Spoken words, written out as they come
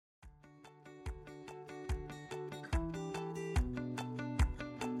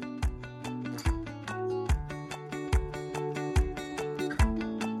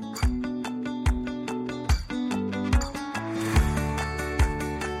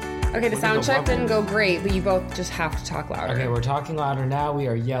Okay, the sound check didn't go great, but you both just have to talk louder. Okay, we're talking louder now. We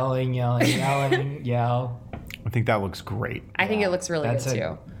are yelling, yell. I think that looks great. I think it looks really good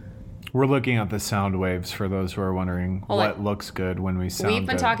too. We're looking at the sound waves for those who are wondering what looks good when we sound We've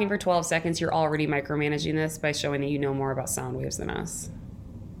been good. talking for 12 seconds. You're already micromanaging this by showing that you know more about sound waves than us.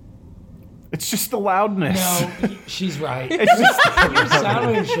 It's just the loudness. No, she's right. It's just You're sound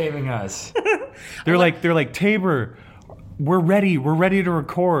wave shaming us. They're like Taybor, we're ready to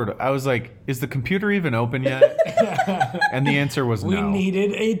record. I was like, is the computer even open yet? And the answer was We no.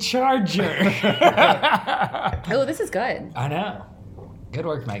 needed a charger. Oh, this is good. I know. Good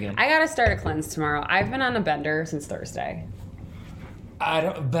work, Megan. I gotta start a cleanse tomorrow. I've been on a bender since Thursday.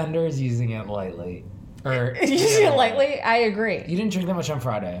 Bender's using it lightly. Using it lightly? I agree. You didn't drink that much on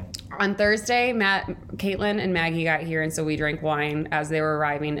Friday. On Thursday, Caitlin and Maggie got here, and so we drank wine as they were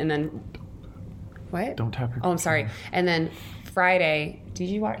arriving, and then... What? Don't tap your... Oh, I'm sorry. And then Friday... Did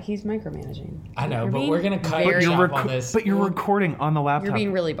you watch? He's micromanaging. I know, but we're going to cut on this. But you're recording on the laptop. You're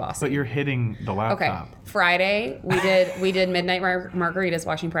being really bossy. But you're hitting the laptop. Okay. Friday, we did midnight margaritas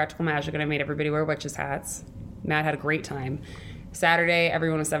watching Practical Magic, and I made everybody wear witches hats. Matt had a great time. Saturday,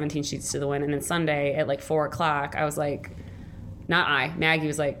 everyone was 17 sheets to the wind. And then Sunday at like 4 o'clock, I was like, Maggie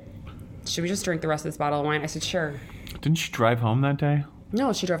was like, should we just drink the rest of this bottle of wine? I said, sure. Didn't you drive home that day?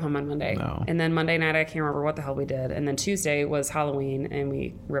 No, she drove home on Monday. No. And then Monday night, I can't remember what the hell we did. And then Tuesday was Halloween, and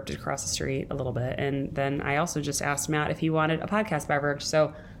we ripped it across the street a little bit. And then I also just asked Matt if he wanted a podcast beverage.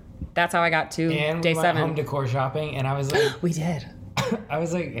 So that's how I got to and day we went 7. home decor shopping, and I was like... We did. I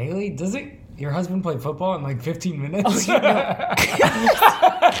was like, Haley, doesn't your husband play football in like 15 minutes? Oh,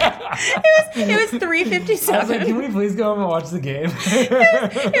 it was 3:57. I was like, can we please go home and watch the game?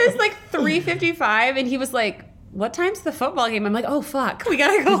 It was like 3:55, and he was like, what time's the football game? I'm like, oh, fuck. We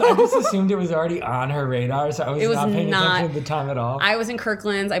got to go I home. just assumed it was already on her radar, so I was not paying attention at the time at all. I was in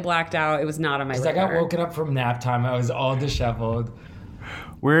Kirkland's. I blacked out. It was not on my radar. I got woken up from nap time. I was all disheveled.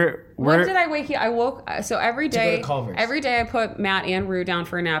 When did I wake you? I woke... So every day... To go to Culver's. Every day I put Matt and Rue down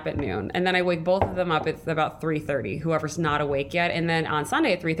for a nap at noon. And then I wake both of them up at about 3:30, whoever's not awake yet. And then on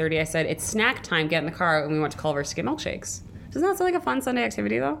Sunday at 3:30, I said, it's snack time. Get in the car. And we went to Culver's to get milkshakes. Doesn't that sound like a fun Sunday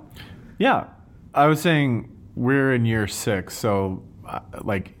activity, though? Yeah. I was saying we're in year 6, so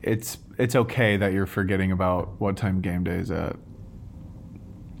like it's okay that you're forgetting about what time game day is at.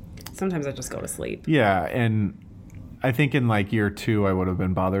 Sometimes I just go to sleep. Yeah, and I think in like year 2 I would have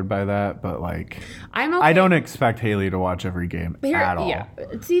been bothered by that, but like I'm okay. I don't expect Haley to watch every game at all. Yeah.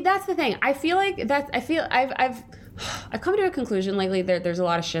 See, that's the thing. I feel like I've come to a conclusion lately. There's a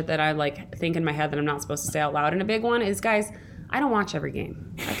lot of shit that I like think in my head that I'm not supposed to say out loud. And a big one is, guys, I don't watch every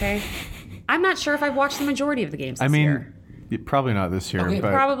game. Okay. I'm not sure if I've watched the majority of the games this year. Probably not this year. Okay,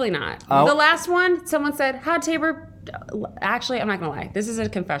 but probably not. The last one, someone said, how'd Taybor... Actually, I'm not going to lie. This is a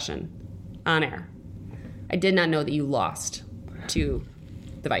confession on air. I did not know that you lost to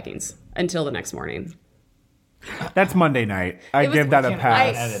the Vikings until the next morning. That's Monday night. I give that a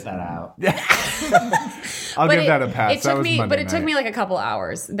pass. Edit that out. I'll give that a pass. It took me, but it took me like a couple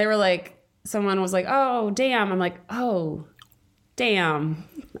hours. They were like, someone was like, oh, damn. I'm like, oh, damn.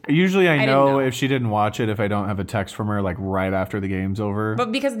 Usually I know if she didn't watch it if I don't have a text from her like right after the game's over.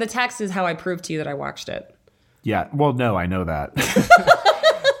 But because the text is how I prove to you that I watched it. Yeah. Well, no, I know that.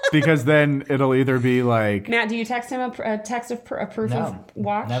 Because then it'll either be like... Matt, do you text him a text of proof of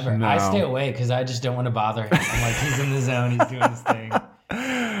watch? Never. No. I stay away because I just don't want to bother him. I'm like, he's in the zone. He's doing his thing.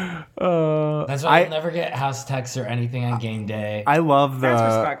 That's why I'll never get house texts or anything on game day. I love the...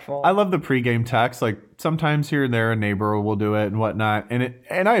 That's respectful. I love the pregame text. Like sometimes here and there a neighbor will do it and whatnot. And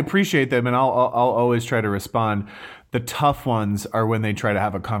I appreciate them and I'll always try to respond. The tough ones are when they try to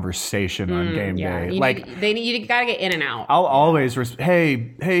have a conversation on game day. You gotta get in and out. I'll always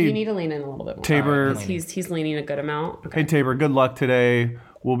hey. You need to lean in a little bit more. Taybor. He's leaning a good amount. Okay. Hey Taybor, good luck today.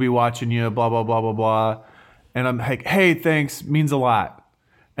 We'll be watching you. Blah blah blah blah blah. And I'm like, hey, thanks, means a lot.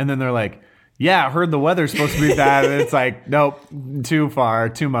 And then they're like, yeah, I heard the weather's supposed to be bad. And it's like, nope, too far,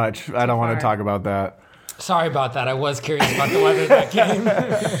 too much. I don't want to talk about that. Sorry about that. I was curious about the weather that game.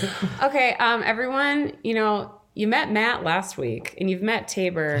 Okay, everyone, you met Matt last week, and you've met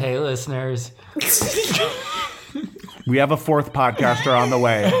Taybor. Hey, listeners. We have a 4th podcaster on the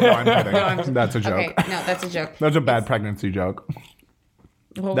way. No, I'm kidding. That's a joke. Okay, no, that's a joke. That's a bad pregnancy joke.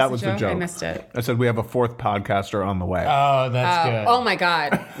 What was the joke? I missed it. I said we have a 4th podcaster on the way. Oh, that's good. Oh, my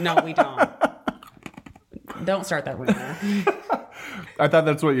God. No, we don't. Don't start that rumor. I thought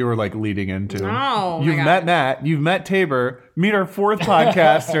that's what you were like leading into. No. You've met Matt. You've met Taybor. Meet our 4th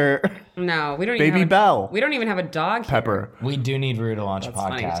podcaster. No, we don't Baby Belle. We don't even have a dog here. Pepper. We do need Rue to launch a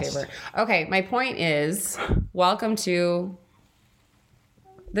podcast. Funny, Taybor. Okay, my point is, welcome to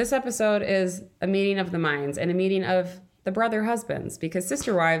this episode is a meeting of the minds and a meeting of the brother husbands, because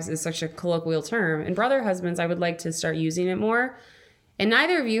sister wives is such a colloquial term, and brother husbands, I would like to start using it more. And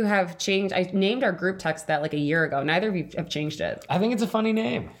neither of you have changed. I named our group text that like a year ago. Neither of you have changed it. I think it's a funny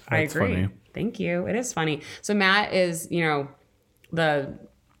name. I agree. Funny. Thank you. It is funny. So Matt is,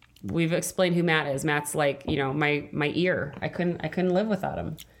 we've explained who Matt is. Matt's like, my ear. I couldn't live without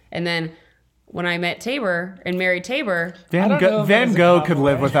him. And then when I met Taybor and married Taybor, Van Gogh could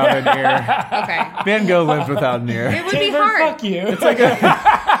live without an ear. okay, Van Gogh lived without an ear. it would be Taybor, hard. fuck you. It's like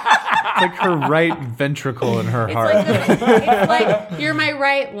her right ventricle in her heart. It's like you're my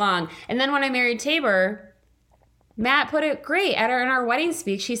right lung. And then when I married Taybor, Matt put it great in our wedding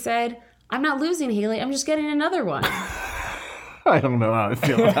speech. She said, "I'm not losing Haley. I'm just getting another one." I don't know how I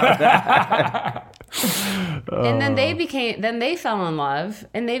feel about that. And then they fell in love,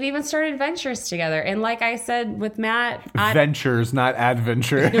 and they've even started ventures together. And like I said with Matt, Ventures, not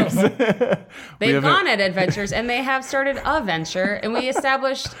adventures. they've gone at adventures, and they have started a venture. And we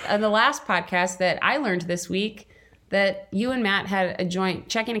established in the last podcast that I learned this week that you and Matt had a joint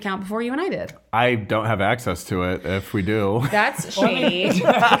checking account before you and I did. I don't have access to it if we do. That's shady.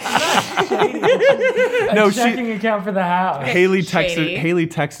 No, checking account for the house. Haley Shady.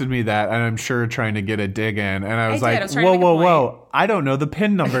 texted me that, and I'm sure trying to get a dig in. And I was I like, was trying to make a whoa. I don't know the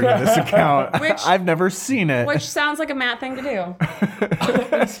PIN number to this account. I've never seen it. Which sounds like a Matt thing to do.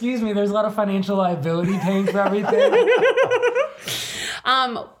 Excuse me, there's a lot of financial liability paying for everything.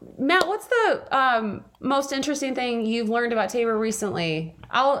 Matt, what's the most interesting thing you've learned about Taybor recently?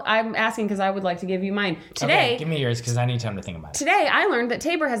 I'm asking because I would like to give you mine. Today, Okay, give me yours because I need time to think about it. Today, I learned that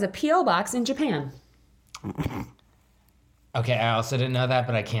Taybor has a P.O. box in Japan. Okay, I also didn't know that,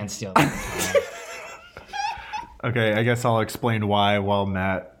 but I can't steal that. Okay, I guess I'll explain why while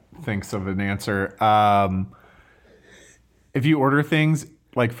Matt thinks of an answer. If you order things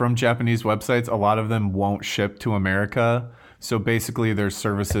like from Japanese websites, a lot of them won't ship to America. So basically there's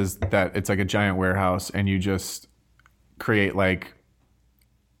services that it's like a giant warehouse, and you just create like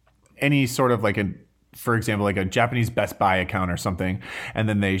any sort of for example, like a Japanese Best Buy account or something. And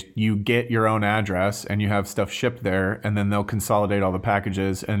then you get your own address and you have stuff shipped there, and then they'll consolidate all the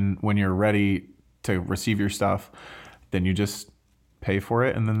packages. And when you're ready to receive your stuff, then you just pay for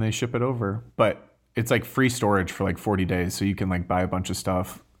it and then they ship it over. But it's like free storage for like 40 days. So you can like buy a bunch of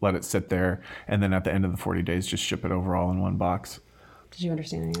stuff, let it sit there, and then at the end of the 40 days, just ship it over all in one box. Did you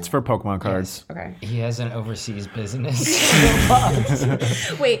understand any of It's that? for Pokemon cards. Okay. He has an overseas business.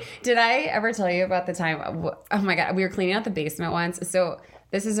 Wait, did I ever tell you about the time? Oh my God, we were cleaning out the basement once. So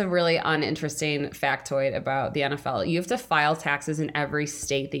this is a really uninteresting factoid about the NFL. You have to file taxes in every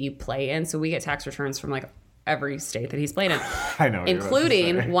state that you play in. So we get tax returns from like every state that he's played in. I know.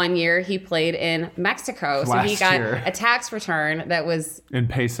 Including one year he played in Mexico. So he Last got year. a tax return that was In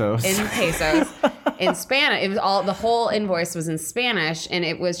pesos. in Spanish. It was the whole invoice was in Spanish, and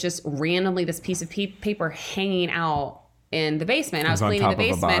it was just randomly this piece of paper hanging out in the basement. I was on cleaning the top of a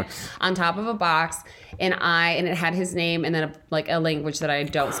basement box. on top of a box, and it had his name and then a language that I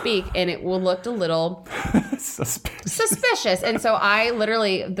don't speak, and it looked a little suspicious. And so I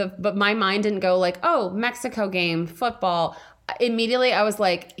literally but my mind didn't go like, oh, Mexico game, football. Immediately I was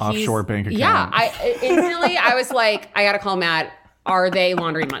like, Offshore bank account. Yeah, instantly I was like, I gotta call Matt. Are they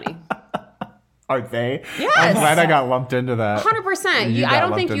laundering money? Are they? Yes. I'm glad I got lumped into that. 100%. You I got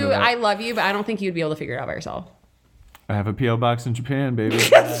don't think lumped you. into that. I love you, but I don't think you'd be able to figure it out by yourself. I have a P.O. box in Japan, baby.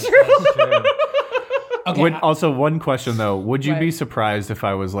 That's true. Okay. Also, one question though. Would you What? be surprised if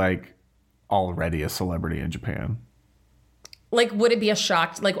I was like already a celebrity in Japan? Like, would it be a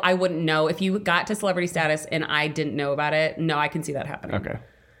shock? Like, I wouldn't know if you got to celebrity status and I didn't know about it. No, I can see that happening. Okay.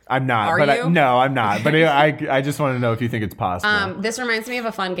 I'm not. Are but you? No, I'm not. But I just want to know if you think it's possible. This reminds me of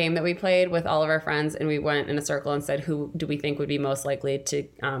a fun game that we played with all of our friends, and we went in a circle and said, who do we think would be most likely to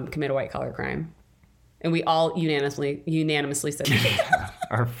commit a white collar crime? And we all unanimously said,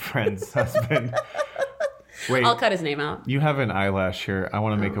 Our friend's husband. Wait, I'll cut his name out. you have an eyelash here. I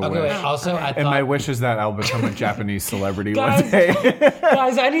want to make a Okay, wish. wait. Also, I And my thought, wish is that I'll become a Japanese celebrity Guys. one day.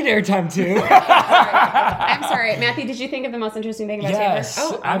 guys, I need airtime too. I'm sorry. Matthew, did you think of the most interesting thing about Yes, Taybor?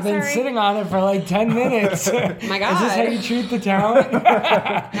 Oh, I'm I've been sorry. sitting on it for like 10 minutes. My God. Is this how you treat the talent? No,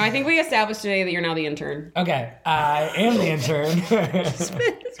 I think we established today that you're now the intern. Okay, I am the intern.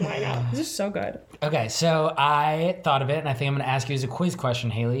 Why not? This is so good. Okay, so I thought of it, and I think I'm going to ask you as a quiz question,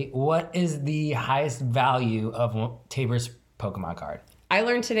 Haley. What is the highest value of Tabor's Pokemon card? I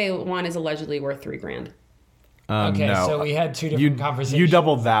learned today one is allegedly worth $3,000. Okay, no. so we had two different conversations. You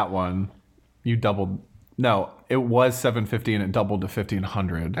doubled that one. No, it was $750 and it doubled to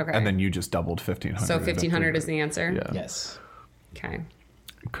 $1,500. Okay. And then you just doubled $1,500. So $1,500 is the answer? Yeah. Yes. Okay.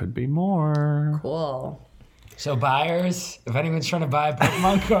 It could be more. Cool. So buyers, if anyone's trying to buy a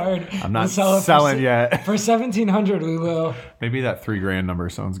Pokemon card, I'm not we'll sell it selling yet. For $1,700, we will. Maybe that $3,000 number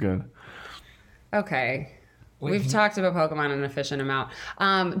sounds good. Okay. We've talked about Pokemon an efficient amount.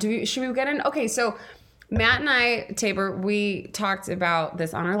 Should we get in? Okay, so Matt and I, Tabor, we talked about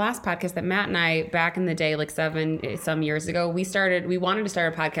this on our last podcast that Matt and I, back in the day, like some years ago, we wanted to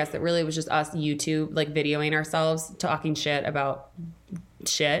start a podcast that really was just us YouTube, like videoing ourselves, talking shit about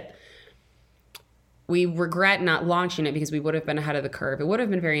shit. We regret not launching it because we would have been ahead of the curve. It would have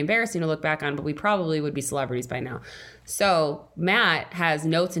been very embarrassing to look back on, but we probably would be celebrities by now. So Matt has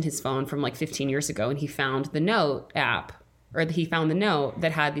notes in his phone from like 15 years ago, and he found the note app, or he found the note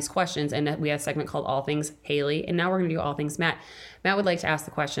that had these questions, and we had a segment called All Things Haley, and now we're going to do All Things Matt. Matt would like to ask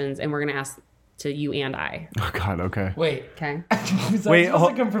the questions, and we're going to ask to you and I. Oh, God, okay. Wait. Okay. Wait, supposed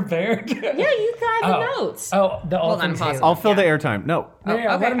to come prepared? Yeah, you got the notes. Oh, the All Hold on, Things pause. Haley. I'll fill the airtime. No. Yeah, okay,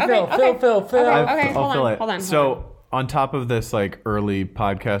 let him okay, fill. okay. Fill. Okay, I'll fill it. hold on. So on top of this like early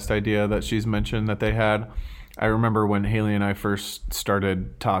podcast idea that she's mentioned that they had, I remember when Haley and I first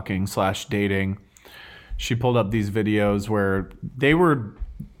started talking / dating, she pulled up these videos where they were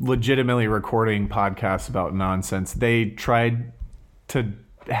legitimately recording podcasts about nonsense. They tried to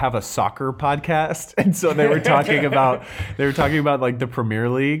have a soccer podcast, and so they were talking about like the Premier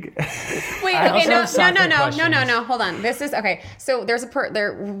League. Wait, okay, no. Hold on. This is okay. So there's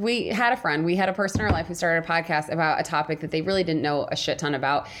we had a friend. We had a person in our life who started a podcast about a topic that they really didn't know a shit ton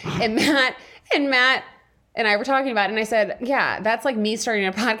about. And Matt and I were talking about it, and I said, yeah, that's like me starting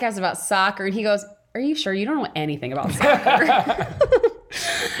a podcast about soccer. And he goes, are you sure you don't know anything about soccer?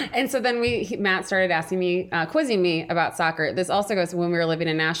 And so then Matt started asking me, quizzing me about soccer. This also goes to when we were living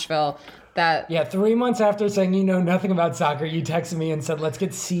in Nashville. Yeah, 3 months after saying you know nothing about soccer, you texted me and said, let's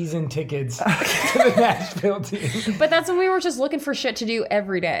get season tickets to the Nashville team. But that's when we were just looking for shit to do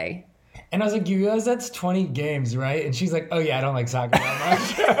every day. And I was like, you realize that's 20 games, right? And she's like, oh yeah, I don't like soccer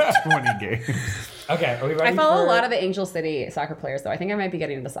that much. 20 games. Okay, are we ready? I follow a lot of the Angel City soccer players, though. I think I might be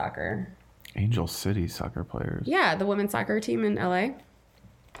getting into soccer. Angel City soccer players. Yeah, the women's soccer team in LA.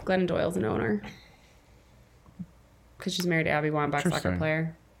 Glennon Doyle's an owner. Because she's married to Abby Wambach, soccer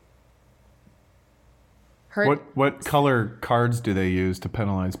player. What color cards do they use to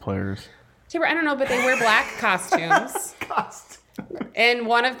penalize players? Tabor, I don't know, but they wear black costumes. And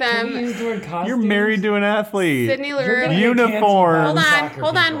one of them... Can you use the word costumes? You're married to an athlete. Sydney LaRue. Uniform.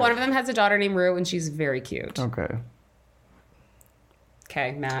 Hold on. One of them has a daughter named Rue, and she's very cute.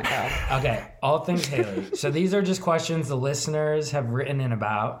 Okay, Matt, go. Okay, All Things Haley. So these are just questions the listeners have written in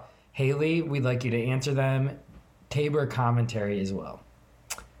about. Haley, we'd like you to answer them. Tabor commentary as well.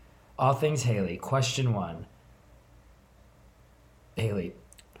 All Things Haley. Question 1. Haley.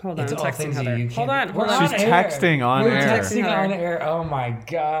 Hold on, I'm all texting things Heather. you Hold on. She's texting on We're air. texting on air. Oh my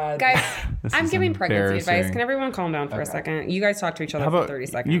God. Guys, This I'm is giving pregnancy advice. embarrassing. Can everyone calm down for a second? You guys talk to each other How for about 30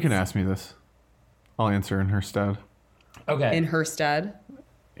 seconds. you can ask me this. I'll answer in her stead. Okay. In her stead?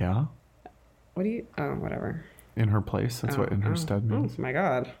 Yeah? What do you... Oh, whatever. In her place. That's what in her stead means. Oh, my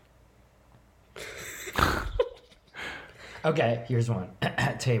God. Okay, here's one.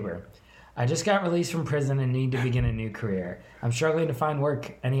 Tabor. I just got released from prison and need to begin a new career. I'm struggling to find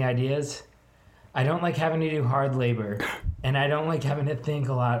work. Any ideas? I don't like having to do hard labor, and I don't like having to think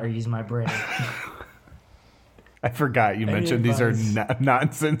a lot or use my brain. I forgot you mentioned these are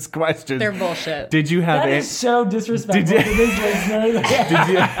nonsense questions. They're bullshit. Did you have That is so disrespectful to this listener.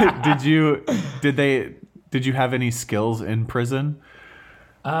 Did you have any skills in prison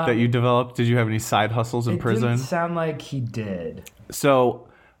that you developed? Did you have any side hustles in prison? It didn't sound like he did. So,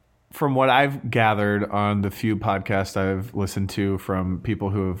 from what I've gathered on the few podcasts I've listened to from people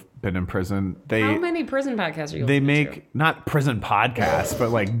who have been in prison, How many prison podcasts are you they listening make to? not prison podcasts,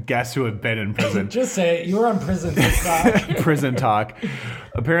 but like guests who have been in prison. Just say it. You were on prison talk. Prison talk.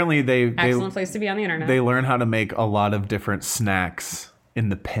 Apparently, Excellent place to be on the internet. they learn how to make a lot of different snacks in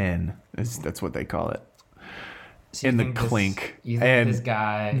the pen. That's what they call it. So In the think clink. You think And this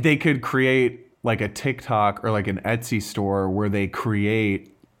guy... they could create like a TikTok or like an Etsy store where they create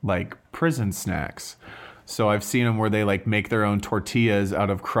like prison snacks. So I've seen them where they like make their own tortillas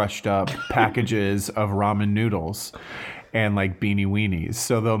out of crushed up packages of ramen noodles and like beanie weenies.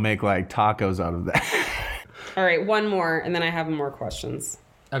 So they'll make like tacos out of that. All right, one more, and then I have more questions.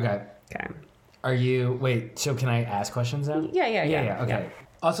 Okay. Okay. Are you... Wait, so can I ask questions now? Yeah. Okay. Yeah.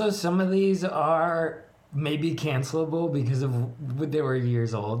 Also, some of these are maybe cancelable because of they were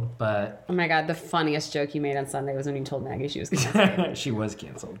years old, but... Oh my God, the funniest joke you made on Sunday was when you told Maggie she was canceled. She was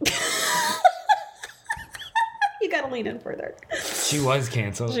canceled. You gotta lean in further. She was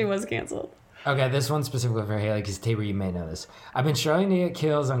canceled. She was canceled. Okay, this one's specifically for Haley because Tabor, you may know this. I've been struggling to get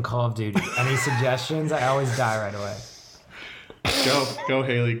kills on Call of Duty. Any suggestions? I always die right away. Go,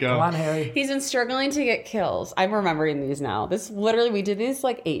 Haley, go. Come on, Haley. He's been struggling to get kills. I'm remembering these now. This literally, we did these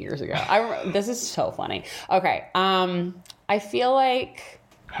like 8 years ago. This is so funny. Okay, I feel like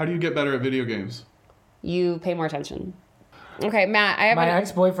How do you get better at video games? you pay more attention. Okay, Matt, I have My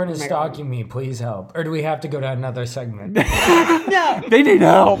ex-boyfriend is stalking me. Please help. Or do we have to go to another segment? No, They need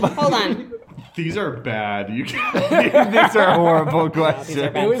help. hold on. These are bad. These are horrible questions.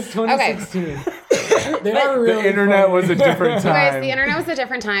 It was 2016. They are really The internet funny. was a different time. Guys, the internet was a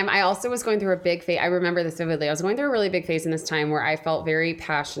different time. I also was going through a big phase. I remember this vividly. I was going through a really big phase in this time where I felt very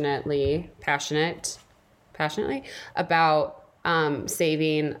passionately about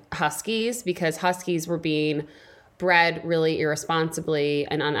saving huskies because huskies were being bred really irresponsibly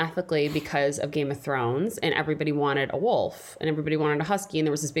and unethically because of Game of Thrones, and everybody wanted a wolf and everybody wanted a husky, and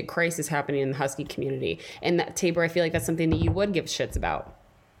there was this big crisis happening in the husky community. And that, Tabor, I feel like that's something that you would give shits about.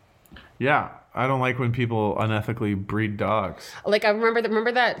 Yeah, I don't like when people unethically breed dogs. Like I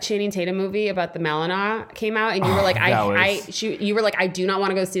remember that Channing Tatum movie about the Malinois came out, and you were like, you were like, I do not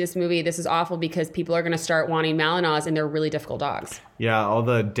want to go see this movie. This is awful because people are going to start wanting Malinois, and they're really difficult dogs. Yeah, all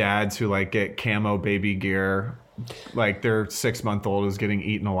the dads who like get camo baby gear, like their 6-month-old is getting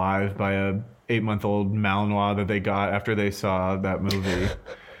eaten alive by a 8-month-old Malinois that they got after they saw that movie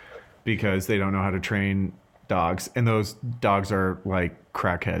because they don't know how to train dogs, and those dogs are like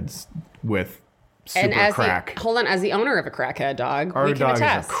crackheads with super And as crack. as the owner of a crackhead dog, Our we can dog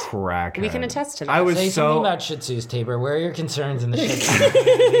attest. is a crackhead. We can attest to that. I was Say something about Shih Tzus, Tabor. Where are your concerns in the Shih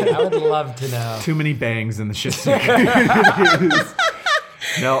Tzus? I would love to know. too many bangs in the Shih Tzu.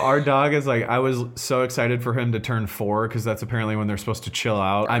 No, our dog is like, I was so excited for him to turn 4 because that's apparently when they're supposed to chill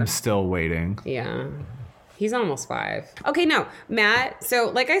out. I'm still waiting. Yeah. He's almost 5. Okay, no. Matt,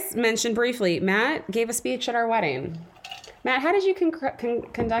 so like I mentioned briefly, Matt gave a speech at our wedding. Matt, how did you concoct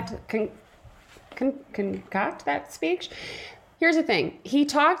that speech? Here's the thing. He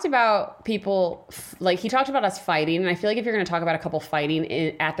talked about people, he talked about us fighting. And I feel like if you're going to talk about a couple fighting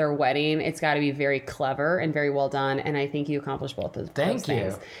at their wedding, it's got to be very clever and very well done. And I think you accomplished both of those Thank you.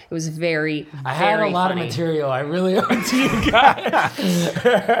 things. It was very, I had a lot funny. of material. I really owe to you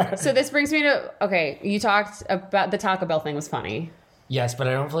guys. So this brings me to, okay, you talked about the Taco Bell thing was funny. Yes, but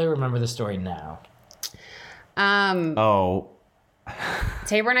I don't fully remember the story now. Oh.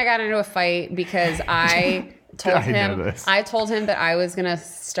 Tabor and I got into a fight because I told him that I was gonna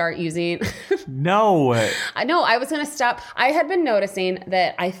start using. No. I was gonna stop. I had been noticing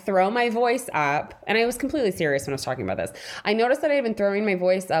that I throw my voice up, and I was completely serious when I was talking about this. I noticed that I had been throwing my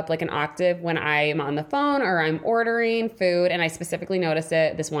voice up like an octave when I'm on the phone or I'm ordering food, and I specifically noticed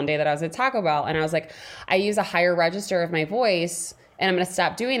it this one day that I was at Taco Bell, and I was like, I use a higher register of my voice. And I'm going to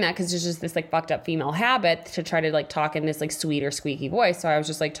stop doing that because there's just this like fucked up female habit to try to like talk in this like sweet or squeaky voice. So I was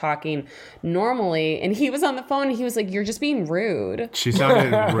just like talking normally, and he was on the phone and he was like, "You're just being rude." She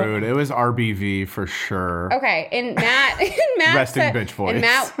sounded rude. It was RBV for sure. Okay, and Matt Resting bitch voice.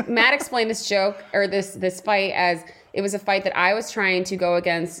 And Matt explained this joke or this fight as it was a fight that I was trying to go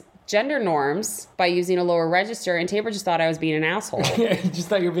against gender norms by using a lower register, and Tabor just thought I was being an asshole. I just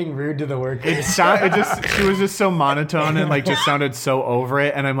thought you were being rude to the workers. She was just so monotone and like just sounded so over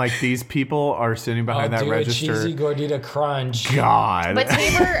it, and I'm like, these people are sitting behind that register. A cheesy gordita crunch. God. But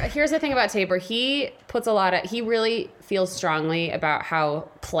Tabor, here's the thing about Tabor. He really feels strongly about how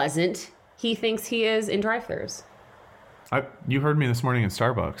pleasant he thinks he is in drive-thrus. You heard me this morning in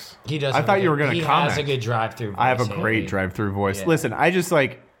Starbucks. He does. I thought you were going to comment. He has a good drive-through voice. I have a great drive-through voice. Yeah. Listen, I just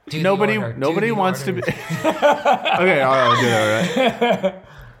like... Do nobody wants to be... Okay, all right.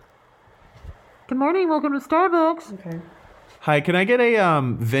 Good morning, welcome to Starbucks. Okay. Hi, can I get a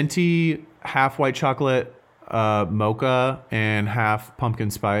venti half white chocolate mocha and half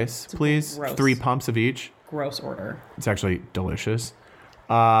pumpkin spice, please? Gross. 3 pumps of each. Gross order. It's actually delicious.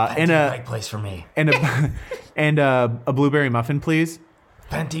 Venti Pike Place for me. And a blueberry muffin, please.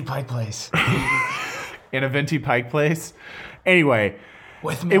 Venti Pike Place. And a venti pike place. Anyway...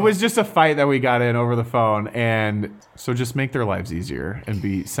 With milk. It was just a fight that we got in over the phone, and so just make their lives easier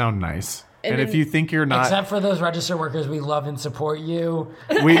and sound nice. And if you think you're not... Except for those register workers, we love and support you.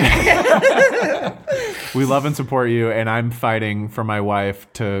 We love and support you, and I'm fighting for my wife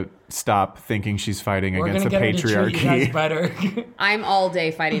to stop thinking she's fighting against the patriarchy. We're going to get her to treat you guys better. I'm all day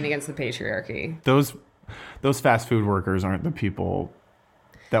fighting against the patriarchy. Those fast food workers aren't the people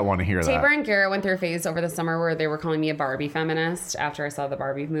that want to hear Tabor that. and Garrett went through a phase over the summer where they were calling me a Barbie feminist after I saw the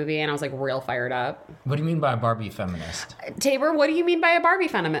Barbie movie, and I was like real fired up. What do you mean by a Barbie feminist? Tabor, what do you mean by a Barbie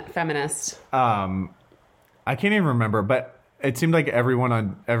feminist? I can't even remember, but It seemed like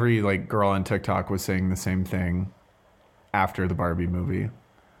every like girl on TikTok was saying the same thing after the Barbie movie.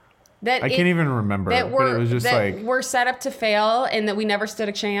 I can't even remember, but it was just like we're set up to fail and that we never stood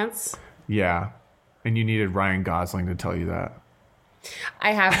a chance. Yeah, and you needed Ryan Gosling to tell you that.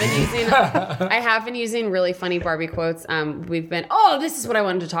 I have been using really funny Barbie quotes. This is what I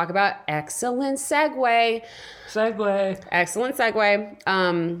wanted to talk about. Excellent segue. Excellent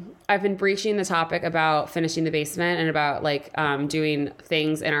segue. I've been breaching the topic about finishing the basement and about like doing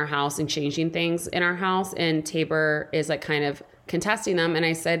things in our house and changing things in our house. And Taybor is like kind of contesting them. And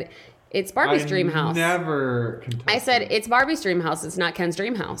I said, it's Barbie's dream house. I said, it's Barbie's dream house. It's not Ken's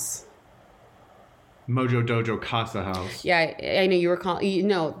dream house. Mojo Dojo Casa House. Yeah, I know you were calling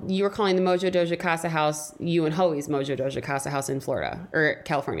the Mojo Dojo Casa House you and Hoey's Mojo Dojo Casa House in Florida or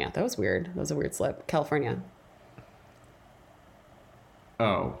California. That was weird. That was a weird slip. California.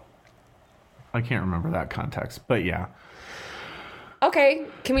 Oh, I can't remember that context, but yeah. Okay,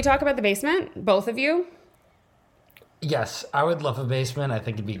 can we talk about the basement, both of you? Yes, I would love a basement. I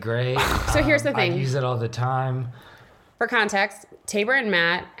think it'd be great. So here's the thing. I use it all the time. For context, Taybor and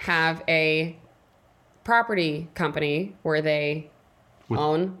Matt have a property company where they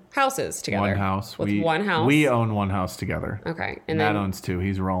own houses together. One house. One house. We own one house together. Okay. And Matt owns two.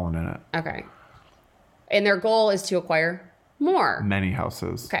 He's rolling in it. Okay. And their goal is to acquire more. Many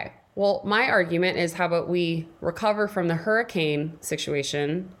houses. Okay. Well, my argument is how about we recover from the hurricane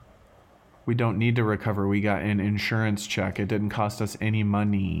situation? We don't need to recover. We got an insurance check. It didn't cost us any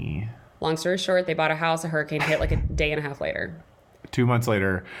money. Long story short, they bought a house. A hurricane hit like a day and a half later. 2 months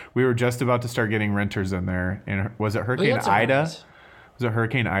later, we were just about to start getting renters in there. And was it Hurricane Ida? Was it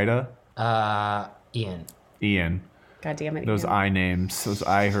Hurricane Ida? Ian. God damn it. Those I names, those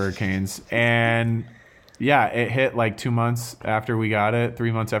I hurricanes. And yeah, it hit like 2 months after we got it,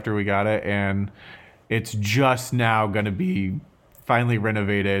 3 months after we got it. And it's just now going to be finally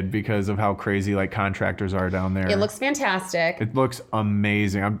renovated because of how crazy like contractors are down there. It looks fantastic. It looks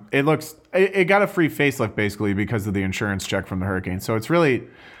amazing. It got a free facelift basically because of the insurance check from the hurricane. So it's really,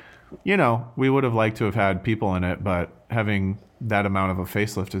 we would have liked to have had people in it, but having that amount of a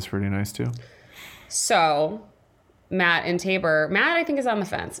facelift is pretty nice too. So Matt and Taybor, Matt I think is on the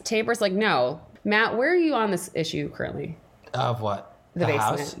fence. Tabor's like, no. Matt, where are you on this issue currently? Of what? The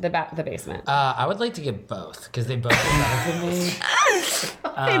basement. House? The basement. I would like to get both because they both benefit me.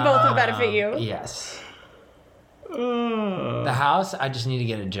 They both would benefit you. Yes. The house, I just need to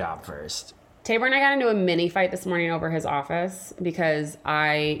get a job first. Taybor and I got into a mini fight this morning over his office because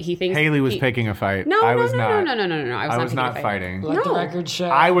he thinks Haley was picking a fight. No, I was not. No. I was not fighting. Let the record show.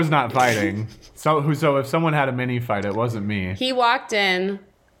 I was not fighting. So if someone had a mini fight, it wasn't me. He walked in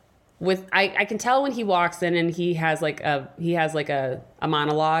with I can tell when he walks in and he has like a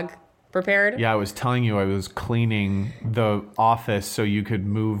monologue prepared. Yeah, I was telling you I was cleaning the office so you could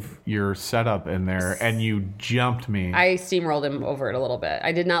move your setup in there, and you jumped me. I steamrolled him over it a little bit.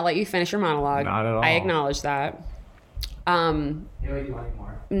 I did not let you finish your monologue. Not at all. I acknowledge that. You want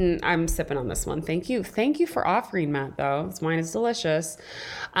more? I'm sipping on this one. Thank you for offering, Matt, though. This wine is delicious.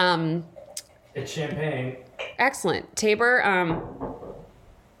 It's champagne. Excellent. Taybor,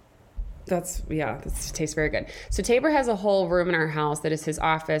 that tastes very good. So Taybor has a whole room in our house that is his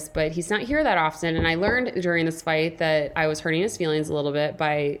office, but he's not here that often. And I learned during this fight that I was hurting his feelings a little bit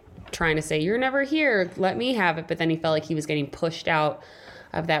by trying to say, you're never here, let me have it. But then he felt like he was getting pushed out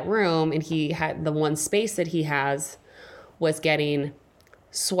of that room, and he had the one space that he has was getting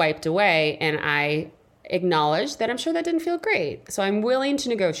swiped away. And I acknowledged that I'm sure that didn't feel great. So I'm willing to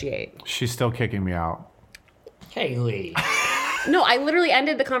negotiate. She's still kicking me out. Haley. No, I literally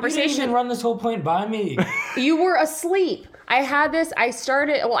ended the conversation. You didn't even run this whole point by me. You were asleep. I had this. I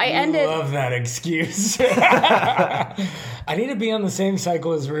ended. I love that excuse. I need to be on the same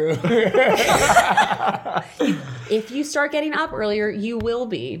cycle as Rue. If you start getting up earlier, you will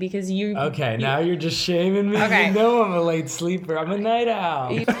be because you. Okay, now you're just shaming me. Okay. You know I'm a late sleeper. I'm a night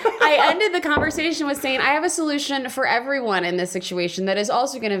owl. I ended the conversation with saying I have a solution for everyone in this situation that is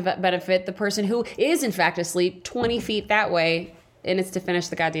also going to benefit the person who is in fact asleep 20 feet that way. And it's to finish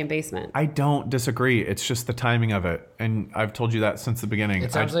the goddamn basement. I don't disagree. It's just the timing of it. And I've told you that since the beginning.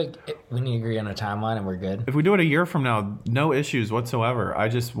 It sounds like we need to agree on a timeline and we're good. If we do it a year from now, no issues whatsoever. I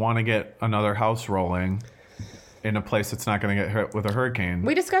just want to get another house rolling in a place that's not going to get hit with a hurricane.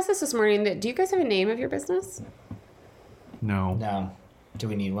 We discussed this morning. Do you guys have a name of your business? No. No. Do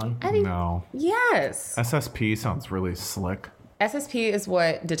we need one? I think no. Yes. SSP sounds really slick. SSP is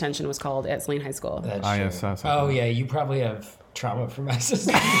what detention was called at Saline High School. That's true. ISS. Oh, yeah. You probably have trauma from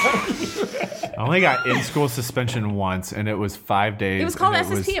SSP. I only got in-school suspension once, and it was 5 days. It was called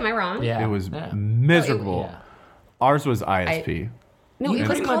SSP. Am I wrong? Yeah. It was miserable. Ours was ISP. No, it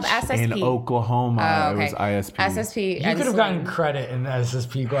was called SSP. In Oklahoma, okay. It was ISP. SSP. You could have gotten credit in the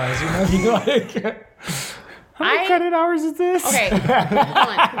SSP class. You know, How many credit hours is this? Okay, hold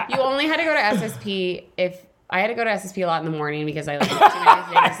on. You only had to go to SSP if I had to go to SSP a lot in the morning because I missed too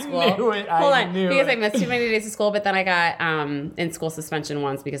many days of school. Because I missed too many days of school, but then I got in school suspension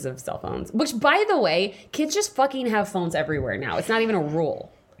once because of cell phones. Which, by the way, kids just fucking have phones everywhere now. It's not even a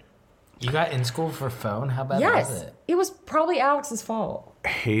rule. You got in school for phone? How bad was it? It was probably Alex's fault.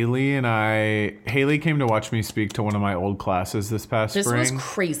 Haley came to watch me speak to one of my old classes this past spring. This was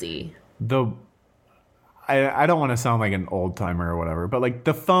crazy. I don't want to sound like an old timer or whatever, but like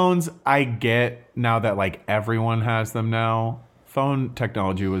the phones I get now that like everyone has them now. Phone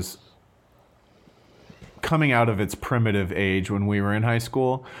technology was coming out of its primitive age when we were in high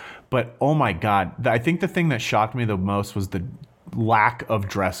school. But oh my God, I think the thing that shocked me the most was the lack of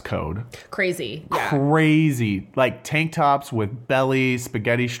dress code. Crazy. Yeah. Crazy. Like tank tops with belly,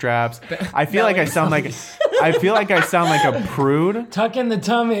 spaghetti straps. I feel like I sound like a prude. Tuck in the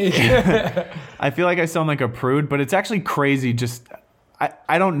tummy. I feel like I sound like a prude, but it's actually crazy. Just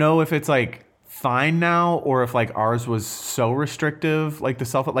I don't know if it's like fine now or if like ours was so restrictive, like the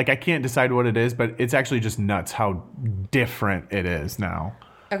self, like I can't decide what it is, but it's actually just nuts how different it is now.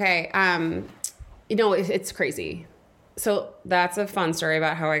 Okay. It's crazy. So that's a fun story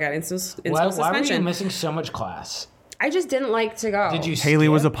about how I got in school suspension. Why were you missing so much class? I just didn't like to go. Did you? Haley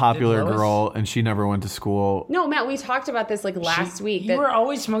was a popular girl, and she never went to school. No, Matt, we talked about this like last week. You were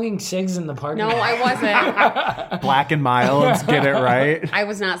always smoking cigs in the parking lot. No, I wasn't. Black and mild, get it right. I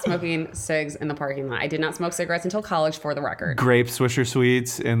was not smoking cigs in the parking lot. I did not smoke cigarettes until college, for the record. Grape Swisher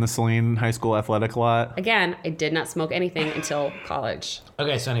Sweets in the Saline High School athletic lot. Again, I did not smoke anything until college.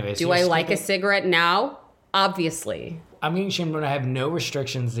 Okay, so anyways. Do I like a cigarette now? Obviously. I'm getting shamed when I have no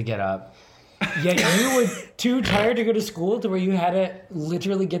restrictions to get up. Yet you were too tired to go to school to where you had to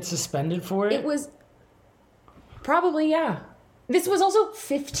literally get suspended for it? It was probably, yeah. This was also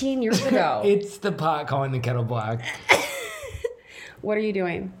 15 years ago. It's the pot calling the kettle black. What are you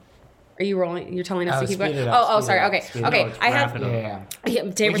doing? Are you rolling? You're telling us to keep going? Sorry. Okay. I have.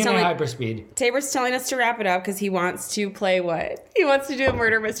 Tabor's telling us to wrap it up because he wants to play what? He wants to do a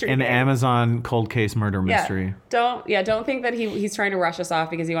murder mystery. An Amazon cold case murder mystery. Don't think that he's trying to rush us off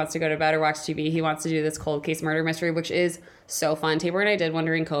because he wants to go to bed or watch TV. He wants to do this cold case murder mystery, which is so fun. Tabor and I did one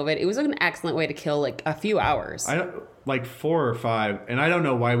during COVID. It was an excellent way to kill like a few hours. Like 4 or 5, and I don't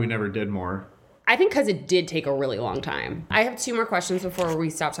know why we never did more. I think because it did take a really long time. I have 2 more questions before we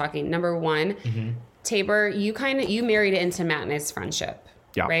stop talking. Number 1, Tabor, you married into Matt and his friendship,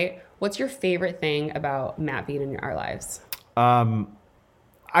 right? What's your favorite thing about Matt being in our lives?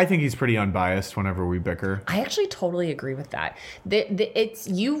 I think he's pretty unbiased whenever we bicker. I actually totally agree with that. It's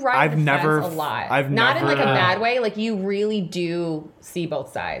you ride the fence a lot. Not in like a bad way. Like you really do see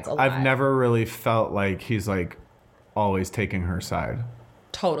both sides a lot. I've never really felt like he's like always taking her side.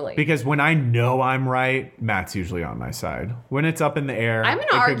 Totally. Because when I know I'm right, Matt's usually on my side. When it's up in the air,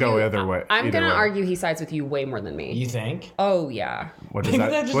 could go either way. I'm going to argue he sides with you way more than me. You think? Oh, yeah. What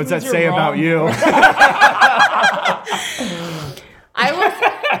does that say about you?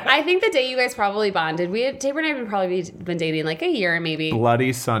 I think the day you guys probably bonded, Tabor and I have probably been dating like a year maybe.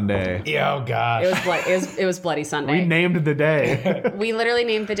 Bloody Sunday. Oh gosh. It was Bloody Sunday. We named the day. We literally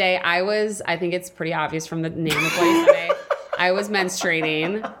named the day. I think it's pretty obvious from the name of Bloody Sunday. I was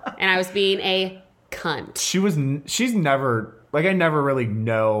menstruating and I was being a cunt. She's never, like, I never really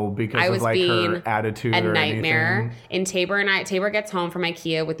know because of like her attitude or nightmare. Anything. And Tabor gets home from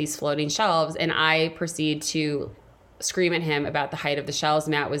IKEA with these floating shelves and I proceed to scream at him about the height of the shelves.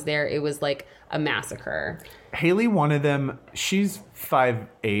 Matt was there. It was like a massacre. Haley wanted them. She's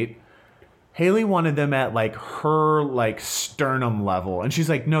 5'8". Haley wanted them at like her like sternum level. And she's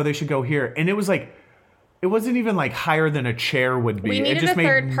like, no, they should go here. And it was like, it wasn't even like higher than a chair would be. It just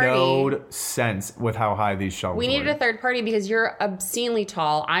made no sense with how high these shelves were. We needed a third party because you're obscenely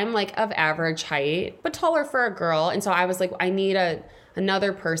tall. I'm like of average height, but taller for a girl. And so I was like, I need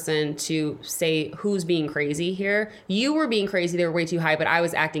another person to say who's being crazy here. You were being crazy. They were way too high, but I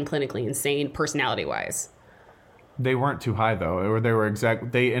was acting clinically insane personality-wise. They weren't too high though.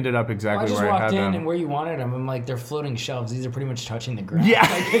 They ended up exactly where I had them. I just walked in and where you wanted them. I'm like, they're floating shelves. These are pretty much touching the ground. Yeah,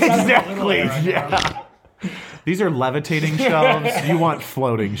 like, exactly. Yeah. These are levitating shelves. You want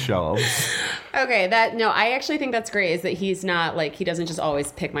floating shelves. Okay, I actually think that's great is that he's not like, he doesn't just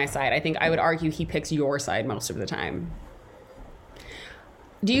always pick my side. I think I would argue he picks your side most of the time.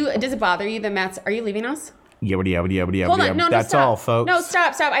 Does it bother you that are you leaving us? Hold on. No, That's stop. all, folks. No,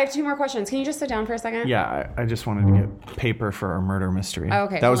 stop. I have 2 more questions. Can you just sit down for a second? Yeah, I just wanted to get paper for our murder mystery. Oh,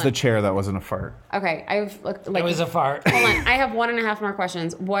 okay, That was hold the on. chair. That wasn't a fart. Okay. I've looked like It was a fart. Hold on. I have 1.5 more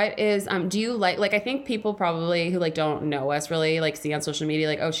questions. What is do you like I think people probably who like don't know us really like see on social media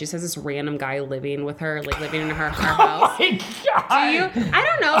like, oh, she says this random guy living with her, like living in her house. Oh my God. Do you? I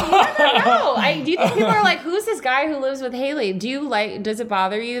don't know. You never know. Do you think people are like, who's this guy who lives with Haley? Do you like? Does it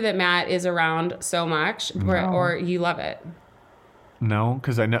bother you that Matt is around so much, or you love it? No,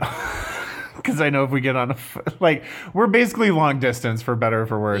 because I know. Because I know if we get on we're basically long distance for better or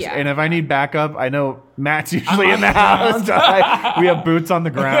for worse. Yeah. And if I need backup, I know Matt's usually in the house. We have boots on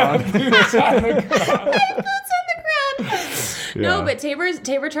the ground. Boots on the ground. Yeah. No, but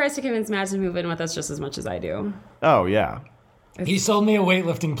Tabor tries to convince Matt to move in with us just as much as I do. Oh, yeah. He sold me a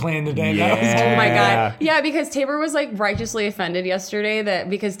weightlifting plan today. Yeah. That was Oh my Yeah. God. Yeah, because Tabor was like righteously offended yesterday that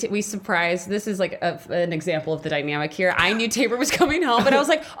because we surprised, this is like an example of the dynamic here. I knew Tabor was coming home, but I was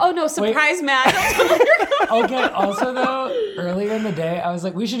like, oh no, surprise Matt. Okay, also though, earlier in the day, I was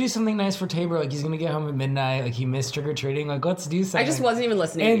like, we should do something nice for Tabor. Like, he's gonna get home at midnight. Like, he missed trick-or-treating. Like, let's do something. I just wasn't even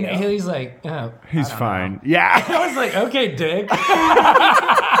listening And to you. Haley's like, oh, He's fine. Yeah. I was like, okay, dick.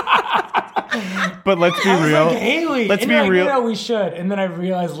 But let's be I was real. like, Haley. Let's and be you're like, real. No, we should. And then I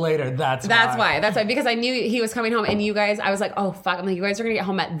realized later that's Why. That's why. Because I knew he was coming home and you guys, I was like, oh, fuck. I'm like, you guys are going to get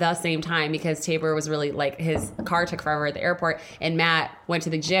home at the same time because Tabor was really like, his car took forever at the airport and Matt went to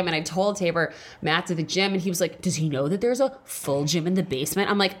the gym. And I told Tabor, Matt's at the gym. And he was like, does he know that there's a full gym in the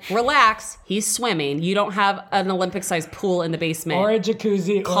basement? I'm like, relax. He's swimming. You don't have an Olympic sized pool in the basement. Or a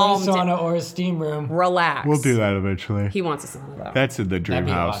jacuzzi, Calm or a sauna, or a steam room. Relax. We'll do that eventually. He wants a sauna though. That's in the dream That'd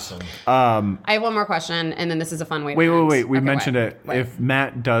be house. awesome. I have one more question and then this is a fun way to Wait. end. We Okay, mentioned what? it. What? If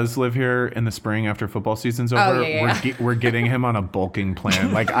Matt does live here in the spring after football season's over, we're getting him on a bulking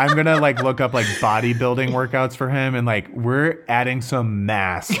plan. Like, I'm gonna look up bodybuilding workouts for him, and we're adding some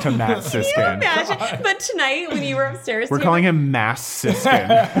mass to Matt Sisken. Imagine. But tonight when you were upstairs, We're calling him Mass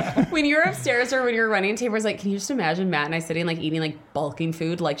Sisken. when you were upstairs or when you were running, Tabor's like, can you just imagine Matt and I sitting eating bulking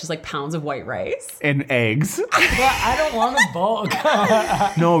food, just pounds of white rice? And eggs. But I don't want to bulk.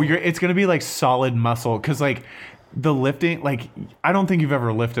 No, it's gonna be solid muscle because the lifting, I don't think you've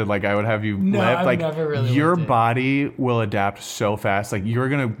ever lifted like I would have you No, lift. I've never really your lifted. body will adapt so fast.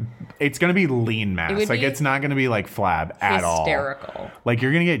 It's gonna be lean mass. It's not gonna be flab at all. Hysterical.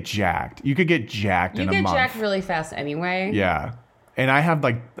 You're gonna get jacked. You could get jacked You in a get month. jacked really fast anyway. Yeah. And I have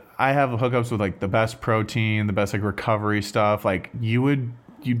hookups with the best protein, the best recovery stuff.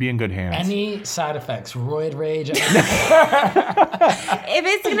 You'd be in good hands. Any side effects? Roid rage? If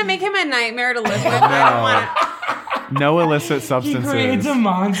it's gonna make him a nightmare to live with, I don't want to. No illicit He substances. creates a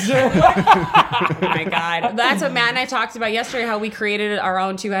monster. Oh my God. That's what Matt and I talked about yesterday, how we created our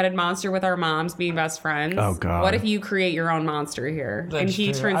own two-headed monster with our moms being best friends. Oh, God. What if you create your own monster here? and That's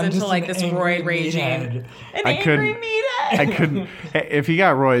he true. turns I'm into just an this angry roid raging. meathead. An I angry couldn't- meathead. I couldn't. If he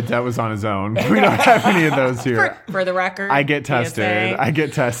got roids, that was on his own. We don't have any of those here. For the record. I get tested.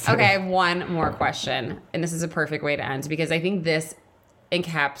 PSA. Okay, I have one more question. And this is a perfect way to end because I think this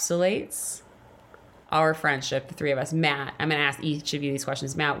encapsulates our friendship, the three of us. Matt, I'm going to ask each of you these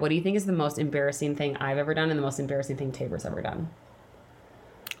questions. Matt, what do you think is the most embarrassing thing I've ever done and the most embarrassing thing Tabor's ever done?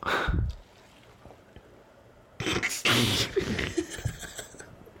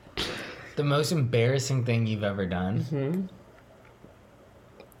 The most embarrassing thing you've ever done? Mm-hmm.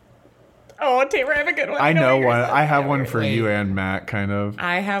 Oh, Tabor, I have a good one. I know yours one. is. I have one for wait. you and Matt, kind of.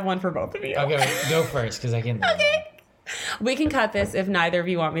 I have one for both of you. Okay, wait, go first, because I can... Okay. We can cut this if neither of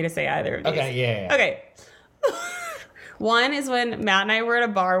you want me to say either of these. Okay, yeah. Okay. One is when Matt and I were at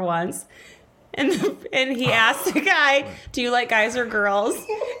a bar once, and he asked the guy, do you like guys or girls?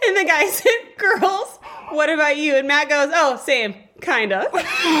 And the guy said, girls. What about you? And Matt goes, oh, same. Kinda.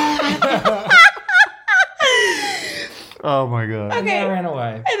 Oh my god. Okay. I ran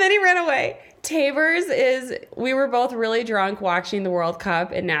away. And then he ran away. Tabor's is, we were both really drunk watching the World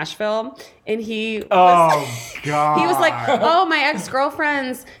Cup in Nashville, and he was, God. he was like, oh, my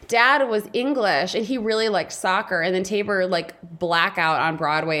ex-girlfriend's dad was English, and he really liked soccer. And then Tabor, blackout on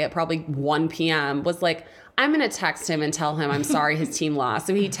Broadway at probably 1 p.m., was like, I'm going to text him and tell him I'm sorry his team lost.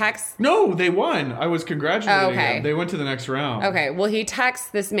 So he texts. No, they won. I was congratulating Okay. them. They went to the next round. Okay, well, he texts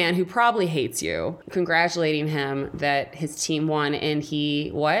this man who probably hates you, congratulating him that his team won, and he,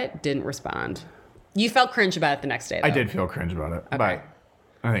 didn't respond. You felt cringe about it the next day, though. I did feel cringe about it, but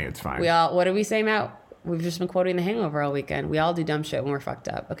I think it's fine. What did we say, Matt? We've just been quoting The Hangover all weekend. We all do dumb shit when we're fucked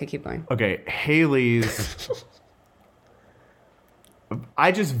up. Okay, keep going. Okay, Haley's...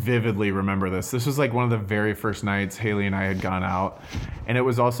 I just vividly remember this. This was one of the very first nights Haley and I had gone out. And it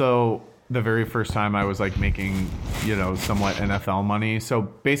was also the very first time I was like making, somewhat NFL money. So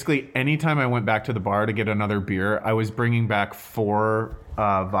basically anytime I went back to the bar to get another beer, I was bringing back 4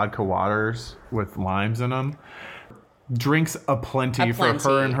 vodka waters with limes in them. Drinks aplenty for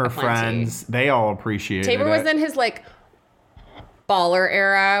her and her friends. They all appreciated it. Tabor was in his like baller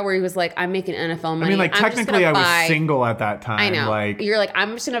era where he was like, I'm making NFL money. I mean, like technically I was single at that time. I know. Like, you're like,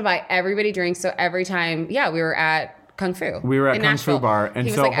 I'm just going to buy everybody drinks. So every time, we were at Kung Fu. We were at in Kung Nashville. Fu bar. And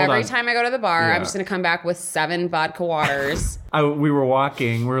he was so, like, every time I go to the bar, I'm just going to come back with 7 vodka waters. We were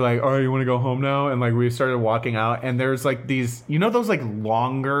walking. We were like, oh, you want to go home now? And like we started walking out. And there's like these, those like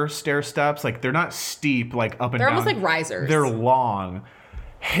longer stair steps? Like they're not steep, like up and down. They're almost like risers. They're long.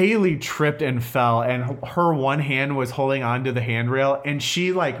 Haley tripped and fell, and her one hand was holding onto the handrail, and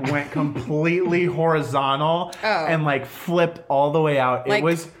she like went completely horizontal and like flipped all the way out. It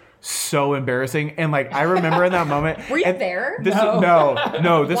was so embarrassing. And like I remember in that moment. Were you there?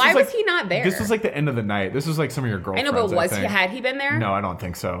 No. This Why was, like, was he not there? This was like the end of the night. This was like some of your girlfriends. I know, but had he been there? No, I don't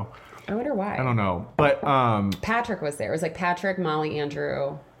think so. I wonder why. I don't know. But Patrick was there. It was like Patrick, Molly,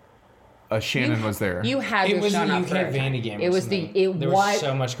 Andrew. Shannon was there. You had to have shown up for it. It was the UK Vandy game. It was there was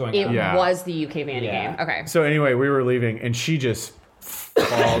so much going on. It was the UK Vandy game. Okay. So anyway, we were leaving, and she just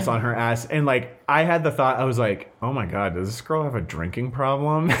falls on her ass. And like, I had the thought, I was like, oh my God, does this girl have a drinking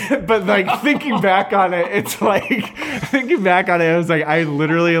problem? But like thinking back on it, I was like, I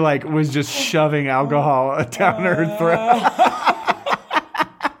literally like was just shoving alcohol down her throat.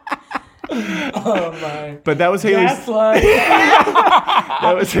 Oh my! But that was Haley's.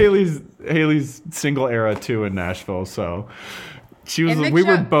 That was Haley's single era too in Nashville. So she was. We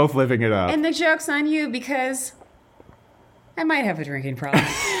were both living it up. And the joke's on you because I might have a drinking problem.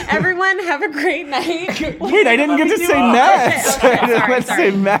 Everyone have a great night. Wait, I didn't get to say Matt. Okay, sorry.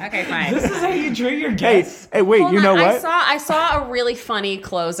 Say Matt. Okay, fine. This is how you treat your guests. Hey, wait. Hold you on, know what? I saw a really funny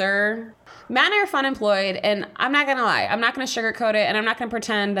closer. Matt and I are fun employed, and I'm not gonna lie. I'm not gonna sugarcoat it, and I'm not gonna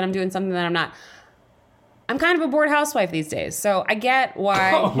pretend that I'm doing something that I'm not. I'm kind of a bored housewife these days, so I get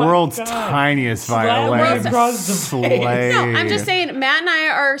why. World's tiniest violin. Slay. No, I'm just saying, Matt and I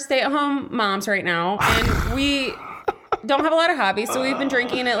are stay-at-home moms right now, and we don't have a lot of hobbies, so we've been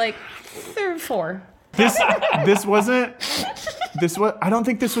drinking at like 4. This wasn't. I don't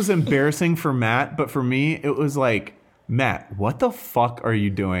think this was embarrassing for Matt, but for me, it was like, Matt, what the fuck are you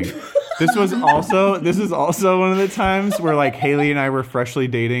doing? This is also one of the times where like Haley and I were freshly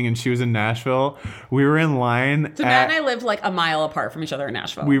dating and she was in Nashville. We were in line. So Matt and I lived like a mile apart from each other in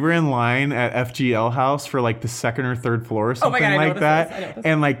Nashville. We were in line at FGL House for like the 2nd or 3rd floor or something like that.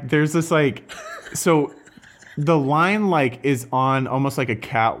 And like there's this like so the line like is on almost like a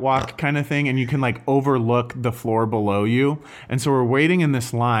catwalk kind of thing, and you can like overlook the floor below you. And so we're waiting in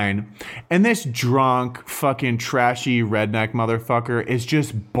this line, and this drunk fucking trashy redneck motherfucker is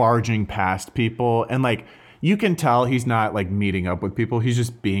just barging past people, and like you can tell he's not like meeting up with people, he's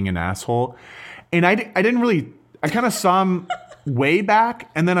just being an asshole. And I kind of saw him way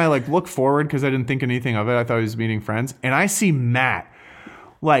back, and then I like looked forward because I didn't think anything of it. I thought he was meeting friends, and I see Matt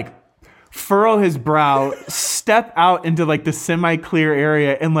like furrow his brow, step out into like the semi-clear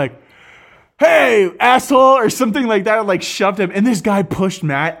area, and like, hey, asshole, or something like that, like shoved him. And this guy pushed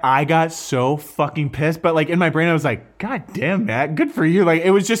Matt. I got so fucking pissed. But like in my brain, I was like, God damn, Matt, good for you. Like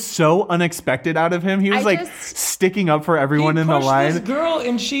it was just so unexpected out of him. He was sticking up for everyone in the line. He pushed this girl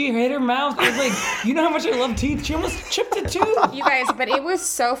and she hit her mouth. It was like, you know how much I love teeth? She almost chipped a tooth. You guys, but it was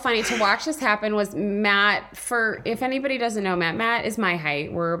so funny to watch this happen. Was Matt, if anybody doesn't know Matt is my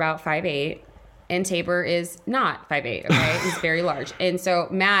height. We're about 5'8", and Taybor is not 5'8", okay? He's very large. And so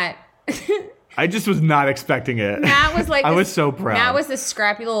Matt... I just was not expecting it. Matt was like... I was so proud. Matt was this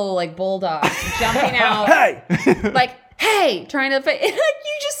scrappy little like bulldog jumping out. Hey! Like, hey! Trying to... And, like,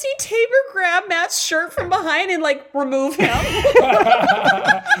 you just see Taybor grab Matt's shirt from behind and like remove him.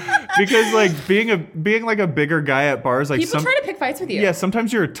 Because like being like a bigger guy at bars, like people try to pick fights with you. Yeah,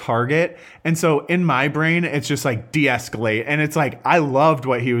 sometimes you're a target, and so in my brain, it's just like de-escalate, and it's like I loved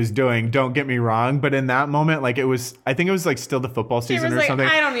what he was doing. Don't get me wrong, but in that moment, like I think it was like still the football season or something.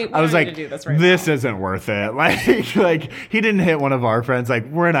 I was like, do this right this now. Isn't worth it. Like he didn't hit one of our friends. Like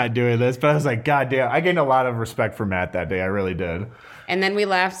we're not doing this. But I was like, God damn, I gained a lot of respect for Matt that day. I really did. And then we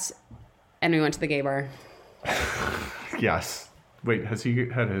left, and we went to the gay bar. Yes. Wait, has he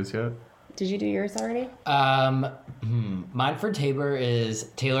had his yet? Did you do yours already? Mine for Taybor is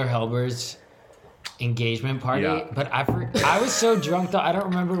Taylor Helber's engagement party. Yeah. But I was so drunk, though, I don't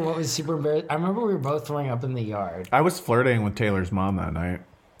remember what was super embarrassing. I remember we were both throwing up in the yard. I was flirting with Taylor's mom that night.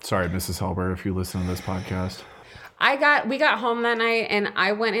 Sorry, Mrs. Helber, if you listen to this podcast. We got home that night, and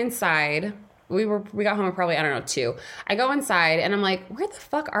I went inside We got home at probably, I don't know, 2. I go inside and I'm like, where the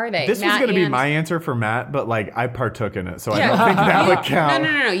fuck are they? This was Matt going to be and- my answer for Matt, but like I partook in it, so I don't think that would count.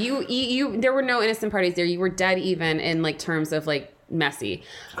 No. You. There were no innocent parties there. You were dead even in like terms of like messy.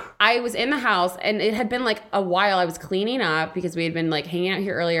 I was in the house and it had been like a while. I was cleaning up because we had been like hanging out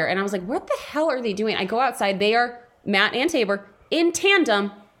here earlier, and I was like, what the hell are they doing? I go outside. They are, Matt and Taybor in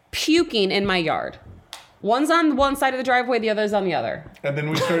tandem, puking in my yard. One's on one side of the driveway, the other's on the other. And then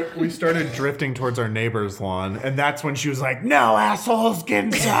we started drifting towards our neighbor's lawn, and that's when she was like, "No, assholes, get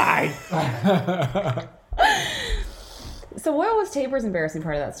inside." So what was Tabor's embarrassing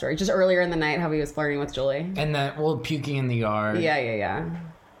part of that story? Just earlier in the night, how he was flirting with Julie? And then, puking in the yard. Yeah.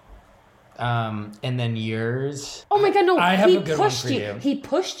 And then yours. Oh my God, no! I have he a good one pushed for you. you. He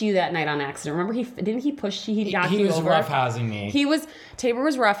pushed you that night on accident. Remember, didn't he push you? He knocked He you was over. roughhousing me. Taybor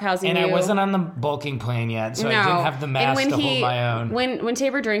was roughhousing And you. I wasn't on the bulking plane yet, so I didn't have the mass to hold my own. When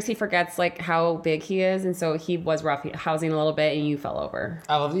Taybor drinks, he forgets like how big he is, and so he was roughhousing a little bit, and you fell over.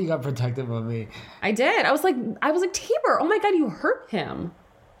 I love that you got protective of me. I did. I was like, Taybor, oh my God, you hurt him.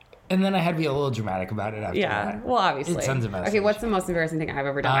 And then I had to be a little dramatic about it after that. Well, obviously. It sends a message. Okay, what's the most embarrassing thing I've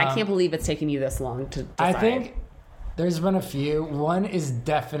ever done? I can't believe it's taken you this long to decide. I think there's been a few. One is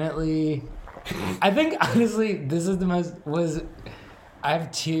definitely... I think, honestly, this is the most... I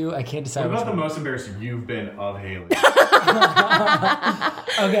have 2. I can't decide What which about the one. most embarrassing you've been of Haley?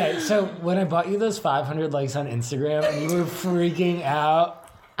 Okay, so when I bought you those 500 likes on Instagram, and you were freaking out.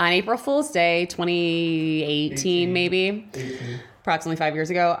 On April Fool's Day, 2018, maybe. 18. Approximately 5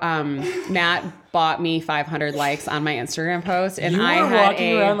 years ago, Matt bought me 500 likes on my Instagram post, and You were I had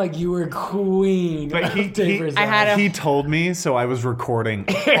walking around like you were queen. But I had he told me, so I was recording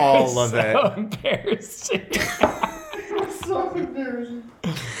all of it. So embarrassing. So embarrassing.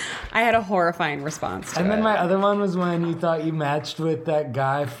 I had a horrifying response to And then it. my other one was when you thought you matched with that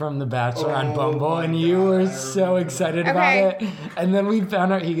guy from The Bachelor on Bumble, and you were so excited about it. And then we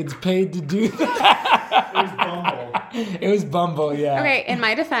found out he gets paid to do that. It was Bumble. It was Bumble, yeah. Okay, in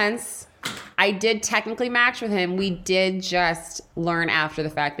my defense, I did technically match with him. We did just learn after the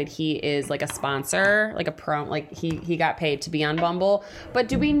fact that he is like a sponsor, like a pro, like he got paid to be on Bumble. But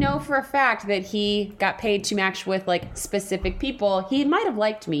do we know for a fact that he got paid to match with like specific people? He might have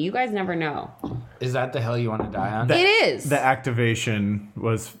liked me. You guys never know. Is that the hell you want to die on? It is. The activation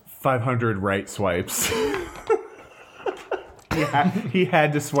was 500 right swipes. He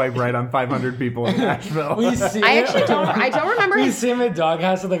had to swipe right on 500 people in Nashville. We see I him- actually don't. I don't remember. We see him at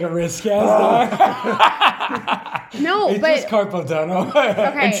Doghouse with like a wrist cast dog. No, It's but just carpal tunnel.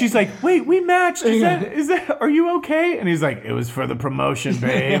 okay. And she's like, "Wait, we matched. Is that? Are you okay?" And he's like, "It was for the promotion,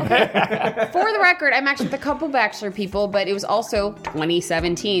 babe." For the record, I matched with a couple Bachelor people, but it was also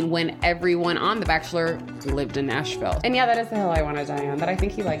 2017 when everyone on The Bachelor lived in Nashville. And yeah, that is the hill I want to die on. That I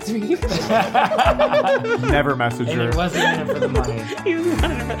think he likes me. Never messaged And her. he wasn't in it for the money. He was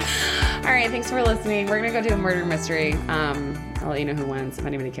one of them. All right, thanks for listening. We're gonna go do a murder mystery. I'll let you know who wins if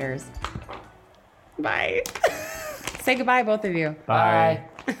anybody cares. Bye. Say goodbye, both of you. Bye.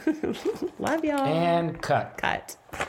 Love y'all. And cut. Cut.